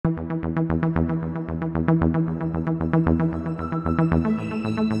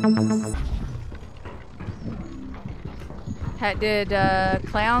Did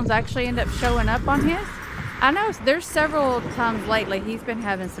clowns actually end up showing up on his? I know there's several times lately he's been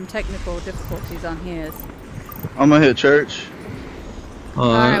having some technical difficulties on his. I'm gonna hit church.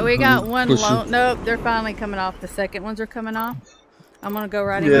 Alright, we got one lone. Nope, they're finally coming off. The second ones are coming off. I'm gonna go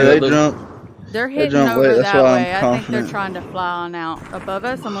right in. Yeah, they jump. They're hitting over that way. I think they're trying to fly on out above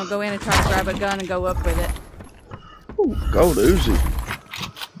us. I'm gonna go in and try to grab a gun and go up with it. Ooh, gold Uzi.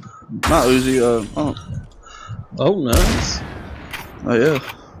 Not Uzi, Oh, nice. Oh, yeah.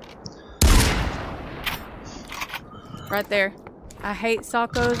 Right there. I hate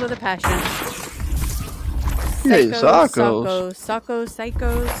Sockos with a passion. You hate Sockos? Sockos.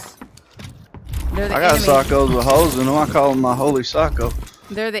 They're the I got enemy. Sockos with holes in them. I call them my holy Socko.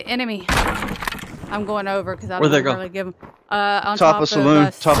 They're the enemy. I'm going over because I don't really give them. On top of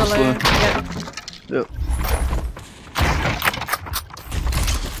saloon. Top of saloon. Yep.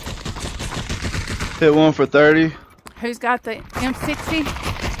 Hit one for 30. Who's got the M60?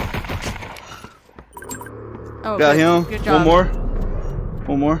 Oh, got him. Good job.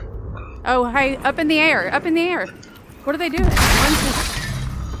 One more. Oh, hey, up in the air. Up in the air. What are they doing?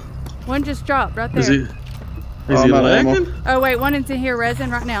 One just dropped right there. Is he lagging? Oh, wait, one is in here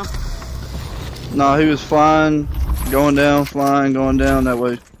resin right now. No, he was flying, going down, flying, going down. That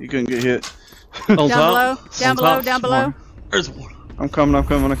way he couldn't get hit. On top? Down below. There's one. I'm coming.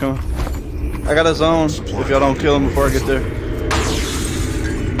 I got a zone if y'all don't kill him before I get there.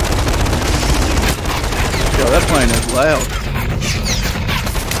 Yo, that plane is loud.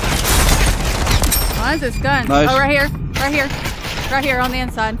 Mine's this gun. Nice. Oh, right here on the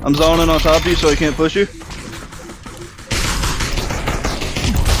inside. I'm zoning on top of you so he can't push you.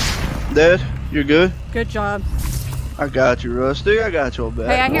 Dead. You're good. Good job. I got you, Rusty. I got your back.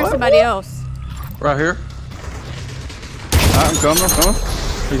 Hey, I hear somebody else. Right here. I'm coming.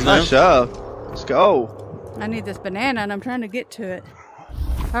 He's nice job. Let's go. I need this banana and I'm trying to get to it.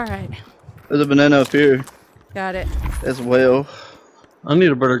 All right. There's a banana up here. Got it. As well. I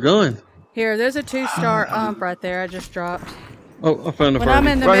need a better gun. Here, there's a 2-star ump right there. I just dropped. Oh, I found a I'm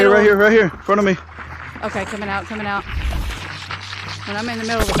in the right middle. here, in front of me. Okay, coming out. When I'm in the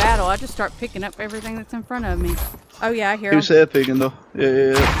middle of the battle, I just start picking up everything that's in front of me. Oh yeah, I hear him. He said picking though.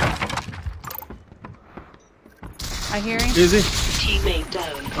 Yeah. I hear him. Easy. Teammate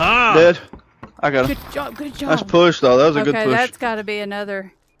down. Ah! Dead. I got him. Good job. Nice push though. That was a good push. Okay, that's got to be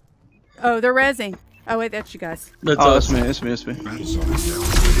another. Oh, they're rezzing. Oh wait, that's you guys. That's It's me.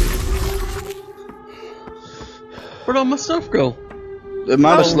 Where'd all my stuff go? It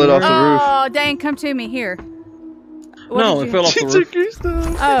might have slid off the roof. Oh dang! Come to me here. No, it fell off the roof. Took your stuff.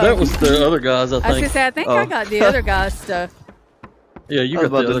 Oh. That was the other guys, I I was think. gonna say, I think I got the other guy's stuff. Yeah, you I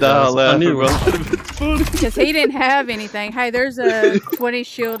was got the about to other die guys. I laughing, knew bro. it. Because he didn't have anything. Hey, there's a 20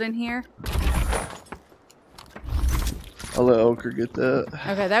 shield in here. I'll let Oaker get that.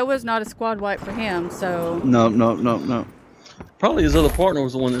 Okay, that was not a squad wipe for him, so... No. Probably his other partner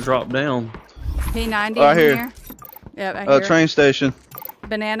was the one that dropped down. P90 Right in here. here. Yep, I hear it. Train station.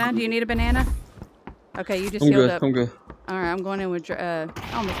 Banana, do you need a banana? Okay, you just I'm healed good, up. I'm good. Alright, I'm going in with...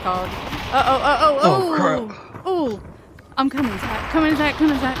 almost called. Oh, crap. Oh, I'm coming, Zach. Come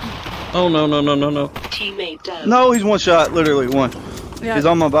inside. Oh, no. Teammate down. No, he's one shot. Literally one. Yeah. He's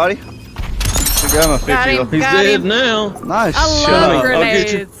on my body. I got him a 50 Got him. though. He's Got dead him. now. Nice I shot. love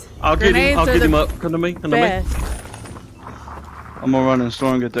grenades. I'll get him. I'll get him up. Come to me. Best. I'm gonna run in the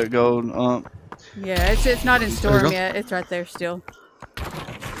store and get that gold. Yeah, it's not in There you storm go. yet. It's right there still.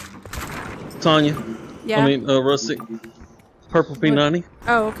 Tanya. Yeah. I mean, Rustic. Purple P90.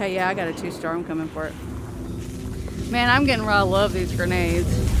 Oh, okay. Yeah, I got a 2-star. I'm coming for it. Man, I'm getting raw. I love these grenades.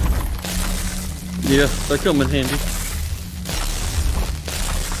 Yeah, they come in handy.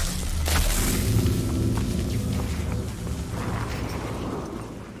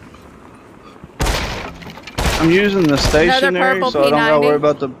 I'm using the stationary, purple so I don't gotta P90. worry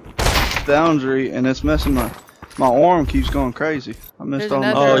about the boundary, and it's messing my arm keeps going crazy. I missed There's all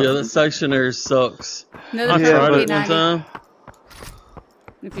my. another- Oh, yeah, that stationary sucks. Another I Yeah, tried purple it one P90. time.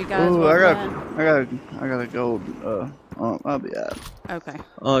 If you guys Ooh, want I one. got a gold. I'll be out. Okay.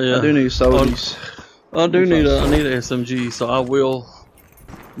 Oh, yeah. I do need sodies. I need an SMG, so I will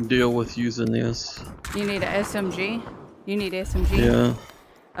deal with using this. You need a SMG? You need SMG? Yeah.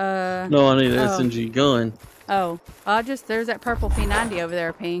 No, I need an SMG gun. Oh. There's that purple P90 over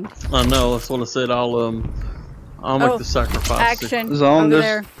there pinged. I know, that's what I said. I'll make the sacrifice. Action.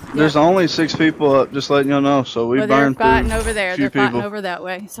 There's only 6 people up, just letting y'all know. So we they're burned fighting through over there. a few They're fighting people. over that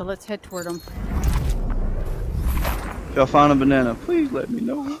way. So let's head toward them. If y'all find a banana, please let me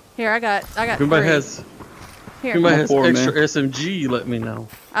know. Here, I got If anybody 3. has, Here. anybody has poor extra man. SMG, let me know.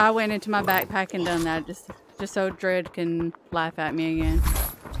 I went into my backpack and done that. Just just so Dread can laugh at me again.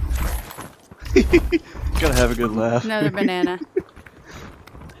 Gotta have a good laugh. Another banana.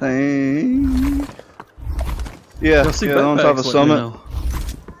 Thing. Yeah, You'll see yeah, on top of backpacks, let me Summit. know.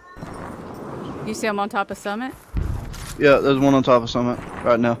 You see him on top of Summit? Yeah, there's one on top of Summit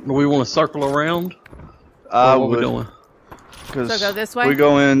right now. Do we want to circle around? I Or what we would. doing? So go this way? We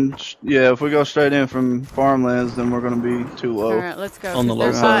go in, yeah, if we go straight in from farmlands, then we're going to be too low. Alright, let's go. On the 'cause low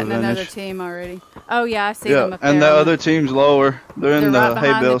they're side fighting advantage. another team already. Oh yeah, I see them Yeah, up there. and the on other team's lower. They're in they're the right hay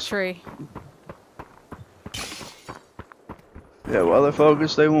behind the bales. tree. Yeah, while they're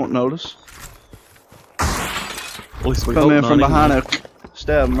focused, they won't notice. At least we Come hope in not, from behind anyway. it,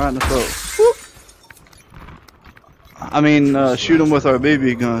 stab them right in the throat. Whoop. I mean, shoot them with our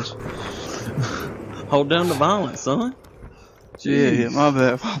BB guns. Hold down the violence, son. Yeah, Jeez. my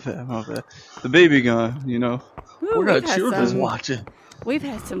bad. The BB gun, you know. Ooh, We got we've had children some- watching. We've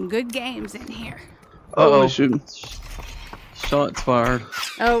had some good games in here. Uh-oh, shooting. Shots fired.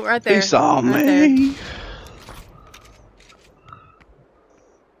 Oh, right there. He saw right there. me.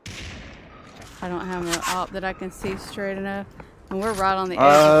 I don't have an op that I can see straight enough. And we're right on the edge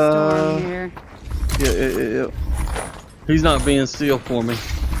of the storm here. Yeah. He's not being still for me.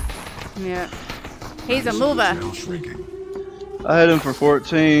 Yeah. He's a mover. I had him for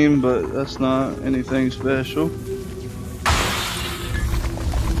 14, but that's not anything special. Took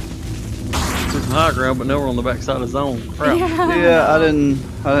some high ground, but now we're on the backside of zone. Crap. Yeah, I didn't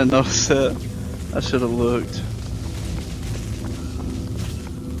notice that. I should have looked.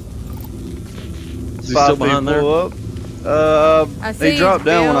 Is he still behind there? Up. I see He dropped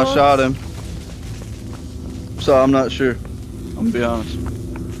down when I bills. shot him. So I'm not sure. I'm gonna be honest.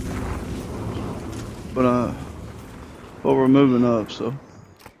 But we're moving up, so.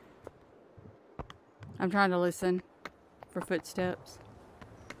 I'm trying to listen for footsteps.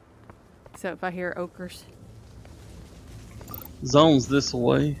 Except if I hear Oakers. Zone's this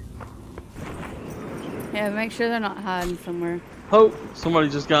way. Yeah, make sure they're not hiding somewhere. Oh, somebody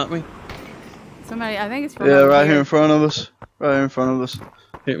just got me. Somebody, I think it's from Yeah, over right here in front of us. Right here in front of us.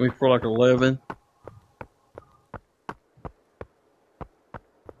 Hit me for like 11.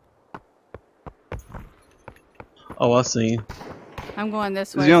 Oh, I see him. I'm going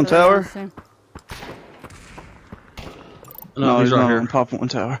this way. Is he on so I don't tower? see him. No, he's right not here. on top of one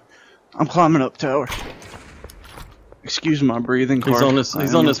tower. I'm climbing up tower. Excuse my breathing. He's Clark. on this. I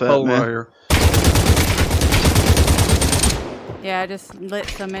He's am on a this fat pole man. right here. Yeah, I just lit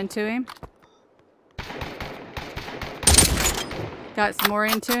some into him. Got some more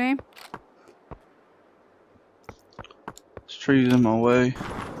into him. This tree's in my way.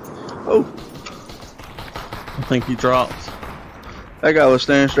 Oh, I think he dropped. that guy was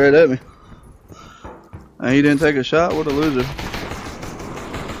staring straight at me. And he didn't take a shot. What a loser.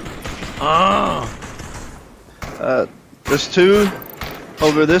 Ah! There's two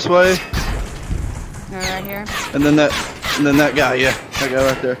over this way, They're right here. and then that guy. Yeah, that guy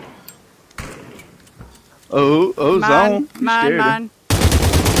right there. Oh, zone. Mine, You mine, scared him. mine.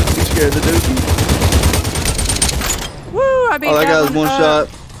 You scared the dookie. Woo! I beat Oh, that guy's one up.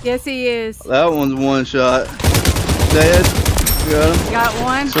 shot. Yes, he is. That one's one shot. Dead. You got him. Got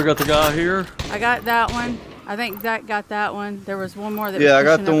one. Still got the guy here. I got that one. I think that got that one. There was one more that Yeah, I was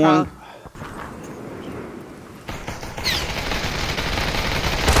got pushing the one. across.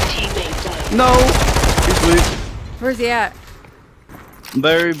 Teammate down. No. He's weak. Where's he at?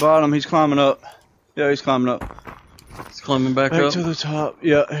 Very bottom. He's climbing up. Yeah, he's climbing up. He's climbing back Back up. to the top.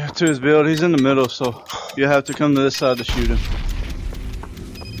 Yeah, to his build. He's in the middle, so you have to come to this side to shoot him.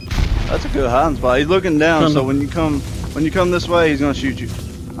 That's a good hiding spot. He's looking down, so when you come this way, he's gonna shoot you.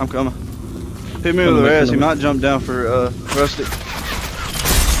 I'm coming. Hit me with the res. He might jump down for Rustic.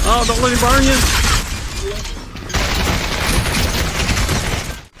 Oh, don't let him burn you.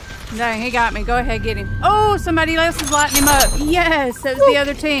 Dang, he got me. Go ahead, get him. Oh, somebody else is lighting him up. Yes, that was the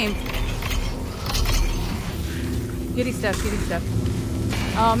other team. Get his stuff, get his stuff.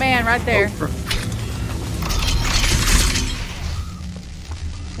 Oh man, right there.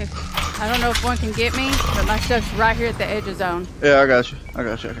 I don't know if one can get me, but my stuff's right here at the edge of zone. Yeah, I got you. I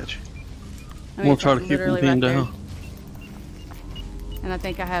got you. I mean, We'll it's try to keep him literally pinned right there. down. And I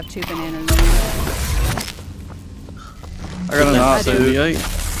think I have 2 bananas in there. I got an I op, do. dude. 78.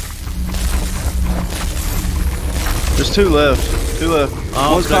 There's 2 left. 2 left.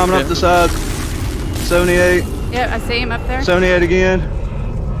 Oh, One's climbing okay. up the side. 78. Yep, I see him up there. 78 again.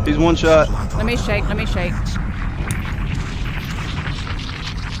 He's one shot. Let me shake, let me shake.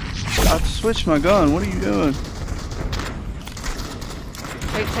 I switched my gun. What are you doing?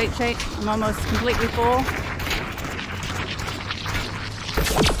 Shake. I'm almost completely full.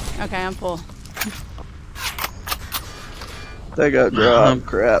 Okay, I'm full. They got drop.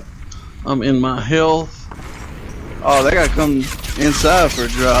 Crap. I'm in my health. Oh, they gotta come inside for a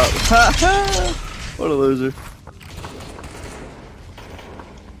drop. What a loser.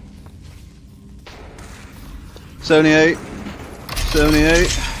 $78.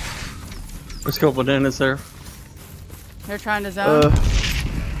 There's a couple of Dennis there. They're trying to zone.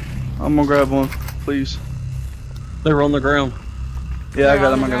 I'm gonna grab one, please. They were on the ground. Yeah, I They're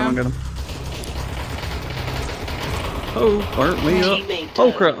got on him. the I got him. Oh, burnt me up. Teammate Oh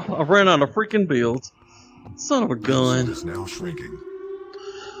down. crap! I ran out of freaking builds. Son of a gun. Is now shrinking.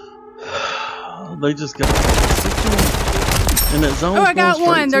 They just got in that zone. Oh, I got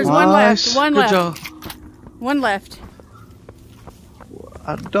one. There's one Nice. left. One Good left. job. One left.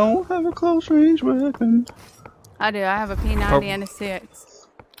 I don't have a close range weapon. I do. I have a P90 and a 6.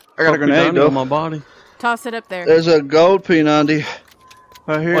 I got a grenade on though. my body. Toss it up there. There's a gold P90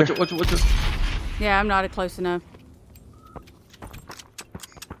 right here. Watch it, watch it, watch it. Yeah, I'm not close enough.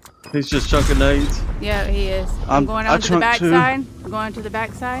 He's just chunking nades. Yeah, he is. I'm going I on to the chunked back two. side. I'm going to the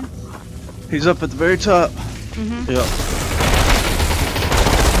back side. He's up at the very top. Yep.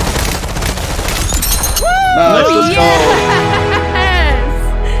 Nice, let's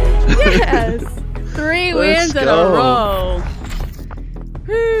Yes! Yes! 3 wins in a go. row.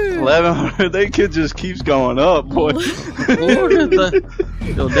 Whew. 1100. That kid just keeps going up, boy. Look at that.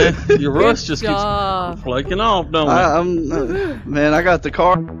 Yo, Dad, your rush just job. keeps flaking off, don't it? Man, I got the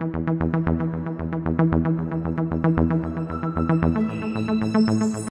car.